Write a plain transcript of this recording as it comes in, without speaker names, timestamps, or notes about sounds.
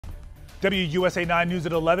WUSA 9 News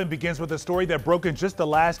at 11 begins with a story that broke in just the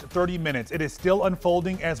last 30 minutes. It is still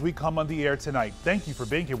unfolding as we come on the air tonight. Thank you for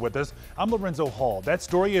being here with us. I'm Lorenzo Hall. That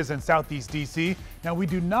story is in Southeast D.C. Now, we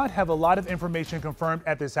do not have a lot of information confirmed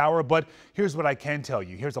at this hour, but here's what I can tell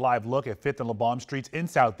you. Here's a live look at 5th and LeBaum Streets in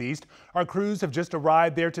Southeast. Our crews have just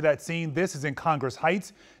arrived there to that scene. This is in Congress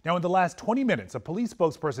Heights. Now, in the last 20 minutes, a police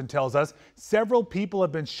spokesperson tells us several people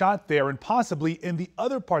have been shot there and possibly in the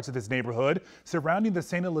other parts of this neighborhood surrounding the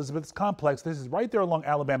St. Elizabeth's complex. This is right there along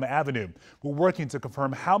Alabama Avenue. We're working to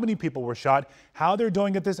confirm how many people were shot, how they're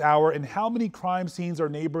doing at this hour, and how many crime scenes our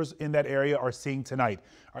neighbors in that area are seeing tonight.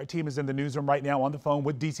 Our team is in the newsroom right now on the phone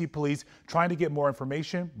with D.C. Police trying to get more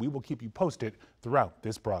information. We will keep you posted throughout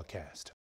this broadcast.